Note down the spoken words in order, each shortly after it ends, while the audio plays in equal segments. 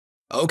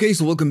Okay,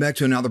 so welcome back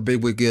to another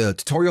Bitwig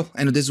tutorial,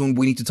 and in this one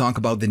we need to talk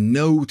about the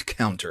note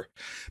counter.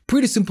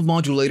 Pretty simple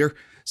modulator.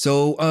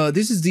 So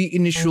this is the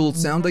initial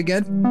sound I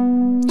get,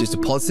 just a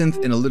pulse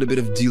synth and a little bit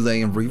of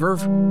delay and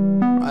reverb.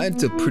 Right,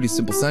 it's a pretty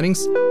simple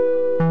settings.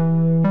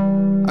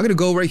 I'm gonna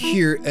go right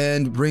here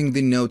and bring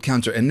the note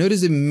counter, and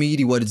notice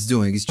immediately what it's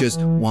doing. It's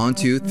just 1,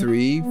 2,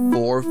 3,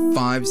 4,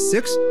 5,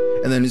 6,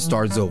 and then it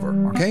starts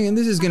over. Okay, and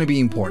this is gonna be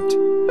important.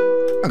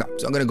 Okay,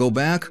 so I'm gonna go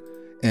back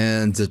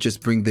and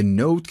just bring the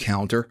note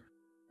counter.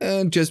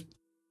 And just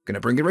gonna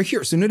bring it right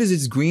here. So notice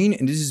it's green,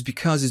 and this is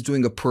because it's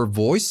doing a per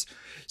voice.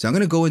 So I'm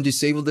gonna go and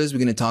disable this. We're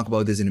gonna talk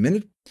about this in a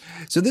minute.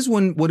 So this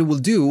one, what it will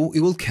do, it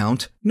will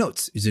count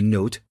notes. It's a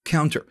note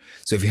counter.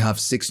 So if you have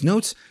 6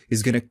 notes,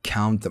 it's gonna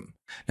count them.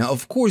 Now,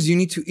 of course, you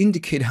need to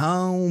indicate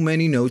how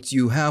many notes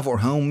you have or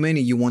how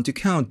many you want to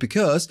count,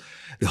 because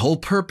the whole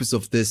purpose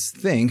of this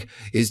thing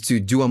is to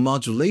do a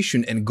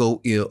modulation and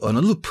go on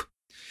a loop.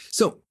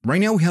 So right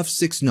now we have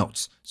 6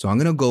 notes. So I'm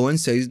gonna go and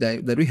say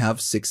that we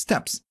have 6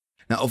 steps.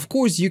 Now, of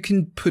course, you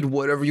can put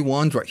whatever you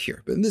want right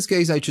here, but in this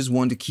case, I just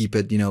want to keep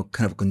it,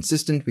 kind of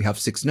consistent. We have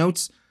 6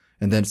 notes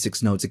and then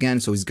 6 notes again,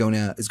 so it's going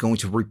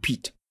to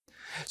repeat.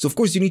 So, of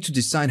course, you need to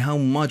decide how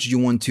much you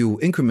want to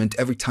increment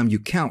every time you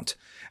count,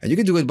 and you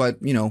can do it by,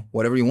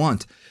 whatever you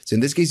want. So,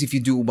 in this case, if you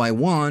do by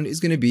 1, it's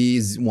going to be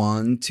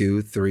 1,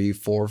 2, 3,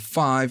 4,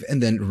 5,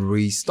 and then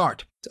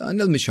restart. So,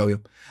 let me show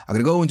you. I'm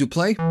going to go into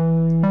play.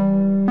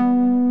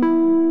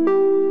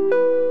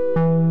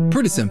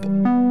 Pretty simple.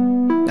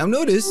 Now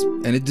notice,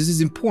 and this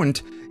is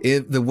important,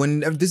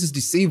 whenever this is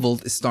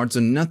disabled, it starts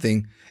on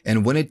nothing,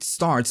 and when it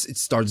starts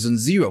on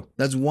 0.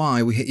 That's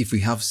why if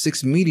we have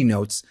 6 MIDI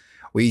notes,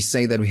 we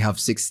say that we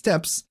have 6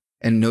 steps,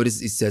 and notice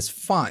it says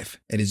 5,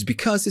 and it's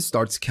because it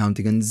starts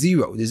counting on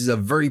 0. This is a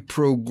very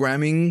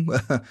programming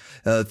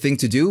thing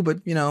to do,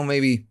 but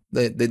maybe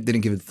they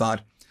didn't give it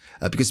thought,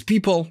 because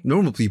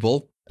normal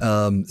people,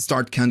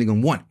 start counting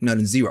on 1, not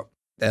on 0.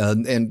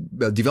 And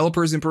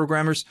developers and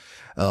programmers,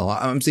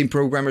 I'm saying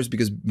programmers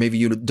because maybe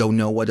you don't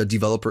know what a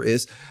developer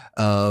is.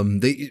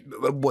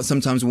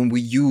 Sometimes when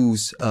we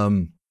use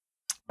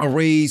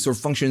arrays or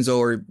functions,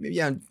 or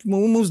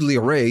mostly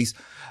arrays,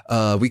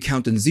 we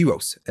count in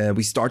zeros.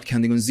 We start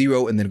counting on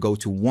 0 and then go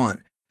to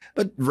 1.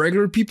 But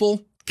regular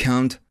people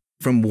count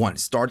from 1.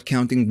 Start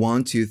counting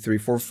 1, 2, 3,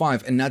 4,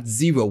 5, and not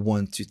 0,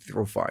 1, 2, 3,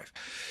 4, 5.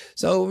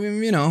 So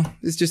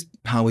it's just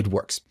how it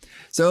works.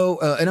 So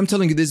and I'm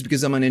telling you this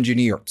because I'm an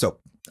engineer. So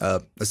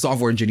a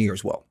software engineer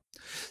as well.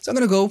 So I'm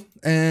gonna go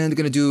and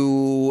gonna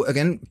do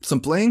again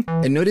some playing,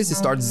 and notice it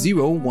starts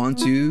 0, 1,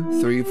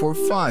 2, 3, 4,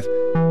 5.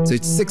 So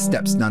it's 6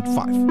 steps, not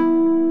 5.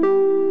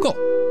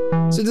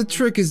 Cool. So the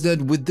trick is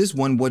that with this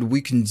one, what we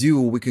can do,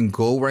 we can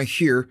go right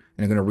here,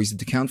 and I'm gonna reset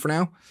the count for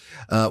now.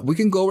 We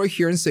can go right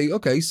here and say,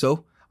 okay,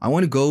 so I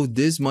want to go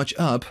this much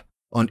up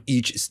on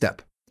each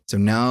step. So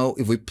now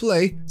if we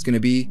play, it's gonna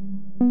be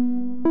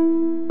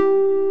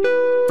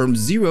from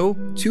 0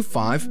 to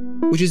 5,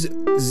 which is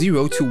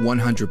 0 to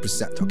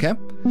 100%, okay?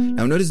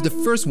 Now notice the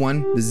first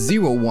one, the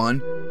 0,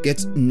 1,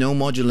 gets no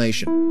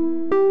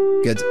modulation.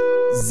 Gets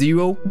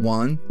 0,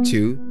 1,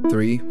 2,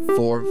 3,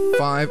 4,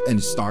 5, and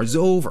it starts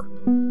over.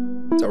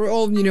 So we're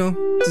all,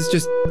 this is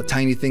just a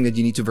tiny thing that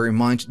you need to bear in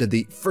mind, that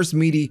the first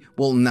MIDI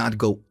will not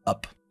go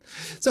up.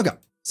 So, okay.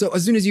 So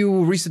as soon as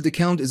you reset the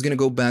count, it's going to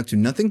go back to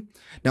nothing.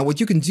 Now what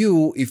you can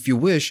do, if you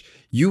wish,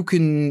 you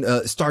can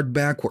start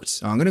backwards.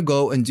 So I'm going to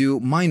go and do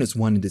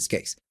 -1 in this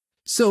case.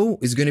 So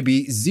it's going to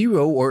be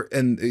 0,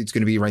 and it's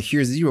going to be right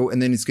here 0,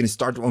 and then it's going to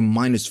start on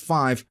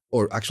 -5,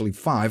 or actually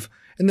 5,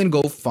 and then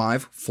go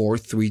 5, 4,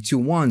 3, 2,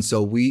 1.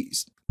 So we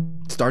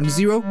start at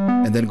 0,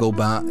 and then go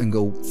back and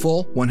go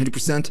full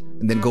 100%,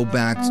 and then go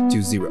back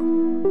to 0.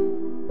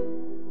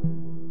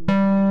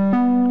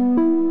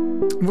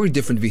 Very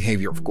different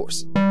behavior, of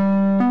course.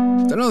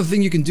 Another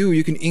thing you can do,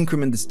 you can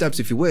increment the steps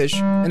if you wish,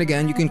 and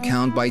again, you can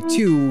count by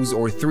 2s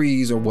or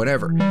 3s or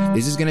whatever.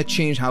 This is going to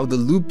change how the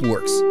loop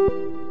works.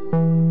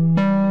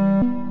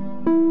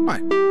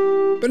 Alright,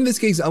 but in this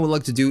case, I would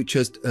like to do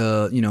just,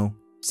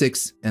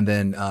 6, and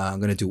then I'm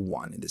going to do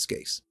 1 in this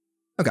case.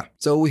 Okay,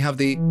 so we have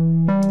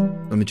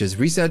let me just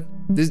reset,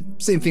 this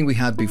same thing we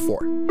had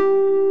before.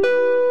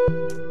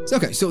 So,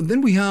 okay, so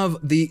then we have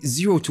the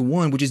 0 to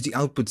 1, which is the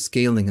output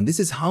scaling, and this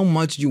is how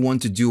much you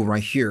want to do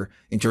right here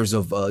in terms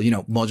of,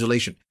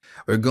 modulation.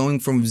 We're going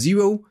from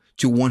 0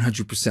 to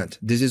 100%.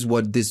 This is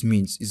what this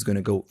means. It's going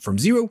to go from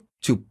 0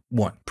 to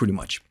 1, pretty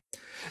much.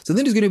 So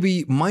then it's going to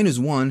be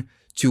 -1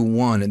 to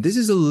 1, and this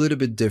is a little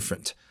bit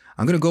different.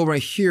 I'm going to go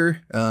right here.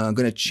 I'm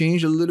going to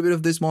change a little bit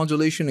of this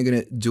modulation. I'm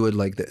going to do it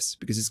like this,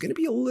 because it's going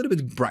to be a little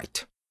bit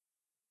bright.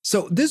 So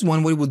this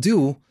one, what it will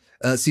do,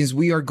 since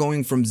we are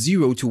going from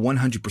 0 to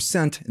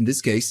 100%, in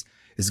this case,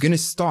 it's going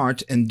to start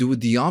and do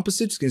the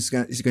opposite. It's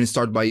going to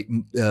start by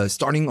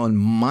starting on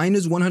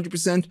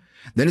 -100%,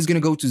 then it's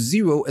going to go to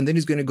 0, and then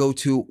it's going to go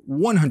to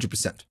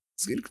 100%.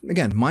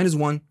 Again,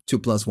 -1 to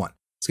 +1.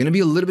 It's going to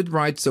be a little bit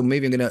bright, so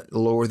maybe I'm going to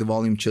lower the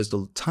volume just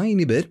a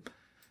tiny bit.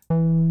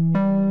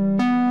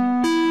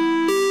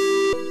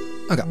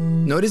 Okay,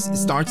 notice it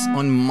starts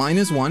on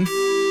 -1,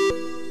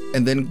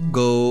 and then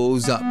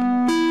goes up.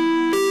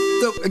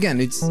 So again,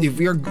 it's if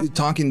we are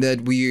talking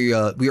that we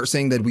are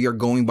saying that we are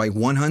going by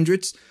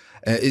 100s,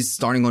 is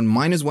starting on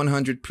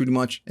 -100 pretty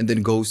much, and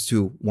then goes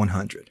to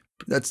 100.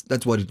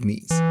 That's what it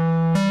means.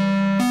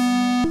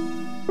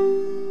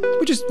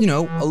 Which is, you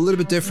know, a little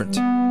bit different.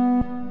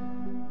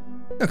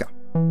 Okay.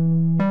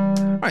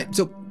 All right,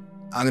 so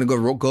I'm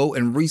gonna go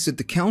and reset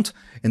the count,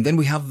 and then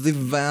we have the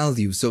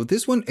value. So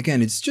this one,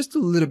 again, it's just a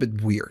little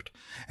bit weird.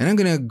 And I'm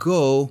gonna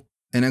go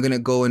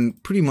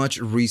and pretty much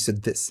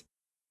reset this.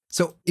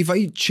 So if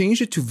I change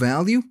it to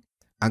value,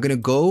 I'm gonna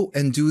go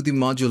and do the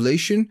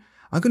modulation.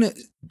 I'm gonna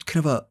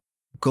kind of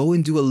go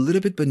and do a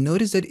little bit, but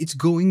notice that it's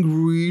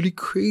going really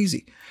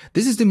crazy.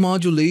 This is the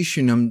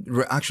modulation I'm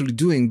actually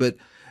doing, but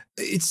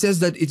it says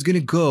that it's gonna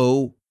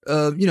go,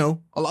 you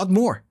know, a lot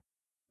more.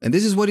 And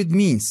this is what it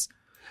means.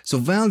 So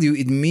value,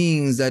 it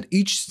means that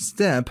each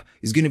step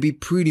is going to be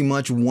pretty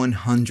much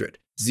 100.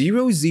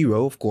 0,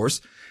 0, of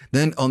course.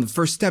 Then on the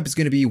first step, it's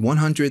going to be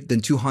 100,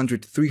 then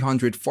 200,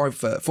 300,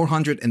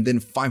 400, and then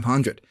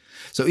 500.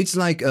 So it's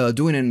like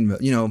doing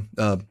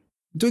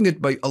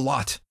it by a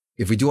lot.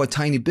 If we do a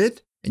tiny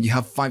bit and you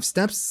have 5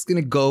 steps, it's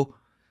going to go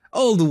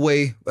all the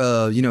way,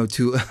 you know,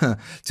 to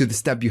to the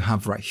step you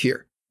have right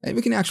here. And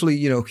we can actually,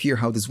 you know, hear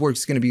how this works.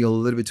 It's going to be a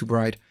little bit too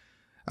bright.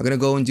 I'm going to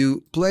go and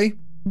do play.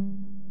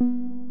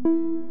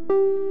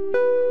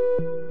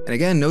 And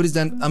again, notice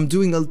that I'm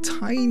doing a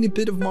tiny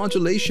bit of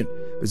modulation.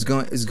 It's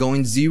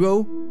going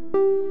 0,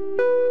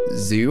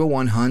 0,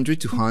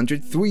 100,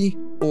 200, 3,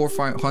 4,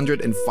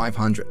 500, and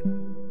 500.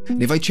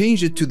 And if I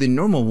change it to the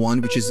normal one,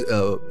 which is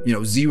you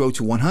know, 0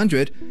 to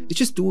 100, it's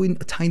just doing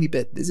a tiny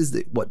bit. This is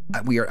what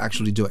we are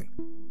actually doing.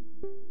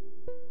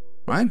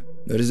 Right?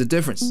 Notice the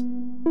difference.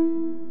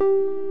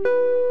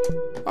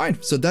 All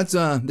right, so that's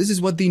this is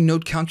what the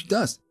note counter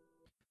does.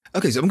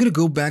 Okay, so I'm gonna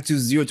go back to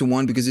 0 to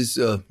 1 because it's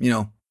you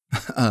know,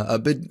 a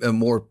bit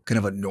more kind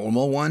of a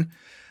normal one.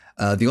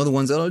 The other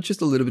ones are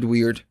just a little bit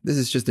weird. This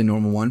is just a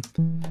normal one.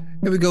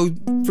 And we go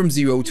from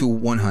 0 to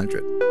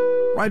 100.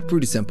 Right?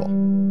 Pretty simple.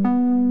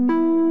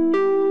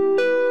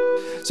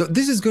 So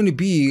this is going to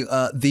be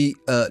the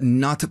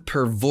not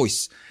per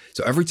voice.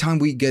 So every time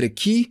we get a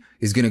key,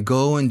 it's going to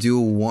go and do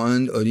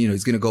one, or, you know,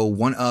 it's going to go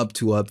 1 up,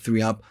 2 up,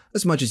 3 up,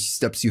 as much as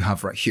steps you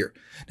have right here.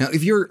 Now,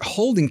 if you're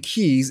holding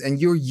keys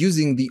and you're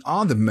using the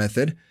other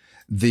method,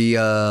 the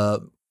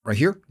right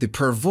here, the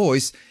per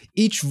voice,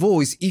 each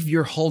voice, if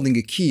you're holding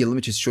a key, let me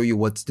just show you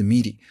what's the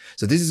MIDI.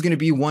 So this is going to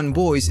be one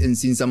voice, and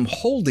since I'm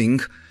holding,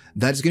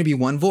 that's going to be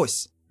one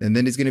voice. And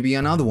then it's going to be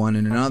another one,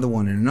 and another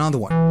one, and another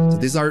one. So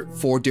these are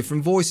 4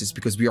 different voices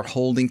because we are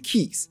holding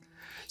keys.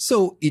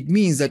 So it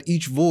means that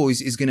each voice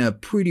is going to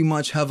pretty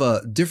much have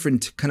a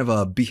different kind of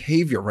a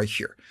behavior right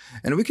here.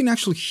 And we can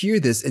actually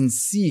hear this and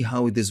see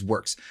how this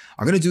works.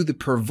 I'm going to do the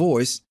per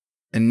voice,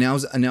 and now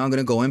I'm going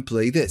to go and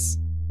play this.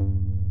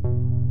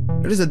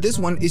 Notice that this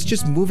one is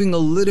just moving a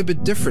little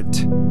bit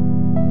different.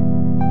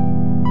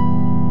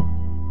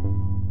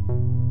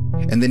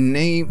 And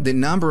the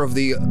number of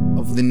the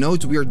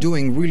notes we are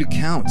doing really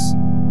counts.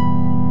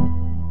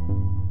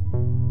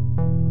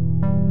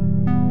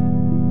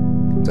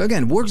 So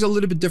again, works a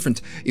little bit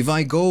different. If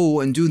I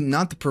go and do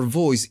not per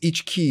voice,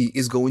 each key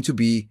is going to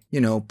be, you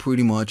know,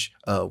 pretty much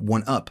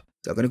 1 up.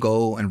 So I'm going to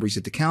go and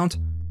reset the count.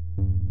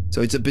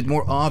 So it's a bit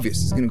more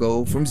obvious. It's going to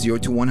go from 0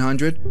 to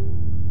 100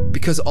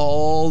 because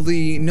all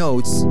the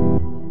notes,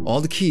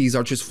 all the keys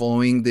are just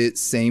following the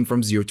same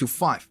from 0 to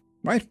 5,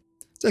 right?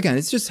 So again,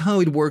 it's just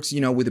how it works,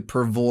 you know, with the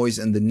per voice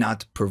and the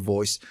not per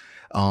voice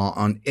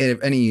on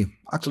any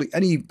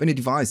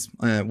device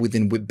with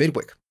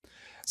Bitwig.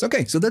 So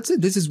okay, so that's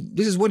it. This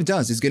is what it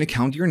does. It's going to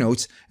count your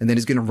notes, and then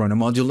it's going to run a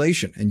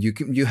modulation, and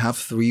you have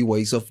 3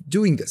 ways of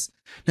doing this.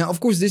 Now, of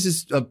course, this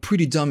is a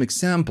pretty dumb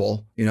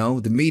example. You know,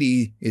 the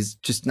MIDI is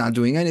just not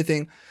doing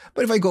anything.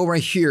 But if I go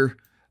right here,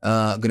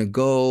 I'm going to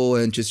go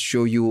and just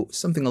show you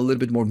something a little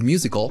bit more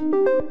musical.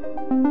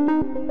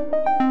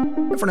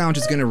 And for now, I'm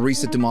just going to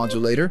reset the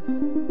modulator.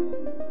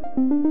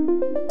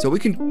 So we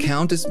can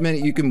count as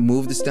many. You can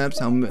move the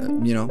steps,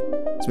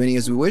 as many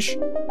as we wish.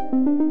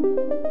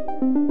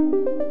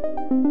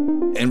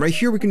 And right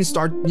here, we can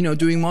start, you know,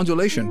 doing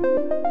modulation.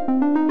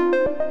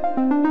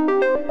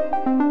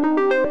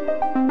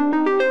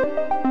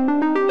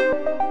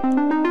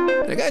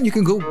 And again, you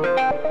can go,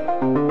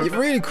 you're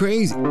really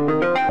crazy.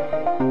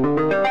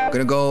 I'm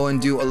gonna go and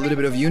do a little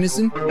bit of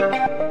unison. And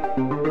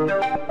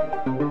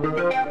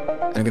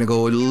I'm gonna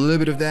go a little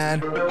bit of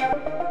that.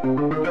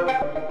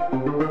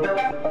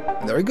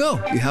 And there we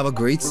go. You have a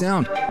great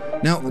sound.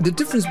 Now, the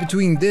difference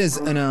between this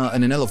and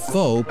an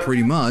LFO,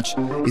 pretty much,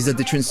 is that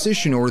the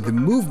transition or the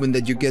movement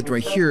that you get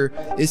right here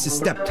is a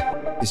stepped.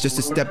 It's just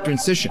a step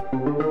transition.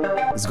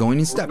 It's going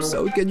in steps,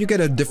 so you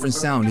get a different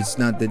sound. It's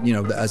not that, you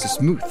know, as a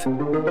smooth,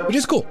 which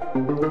is cool.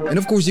 And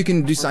of course, you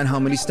can decide how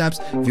many steps.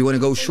 If you want to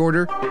go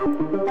shorter,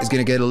 it's going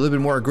to get a little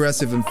bit more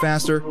aggressive and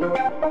faster.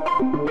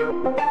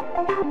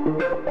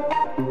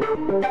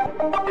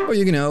 Or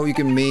you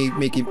can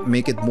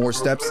make it more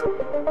steps.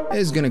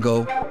 It's going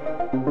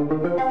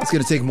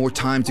to take more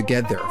time to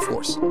get there, of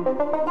course.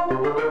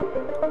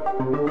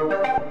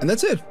 And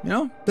that's it, you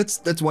know,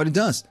 that's what it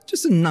does.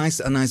 Just a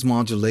nice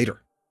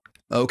modulator.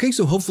 Okay,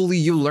 so hopefully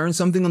you learned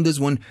something on this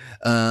one,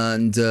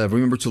 and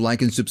remember to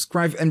like and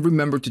subscribe, and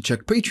remember to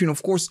check Patreon,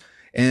 of course,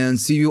 and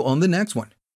see you on the next one.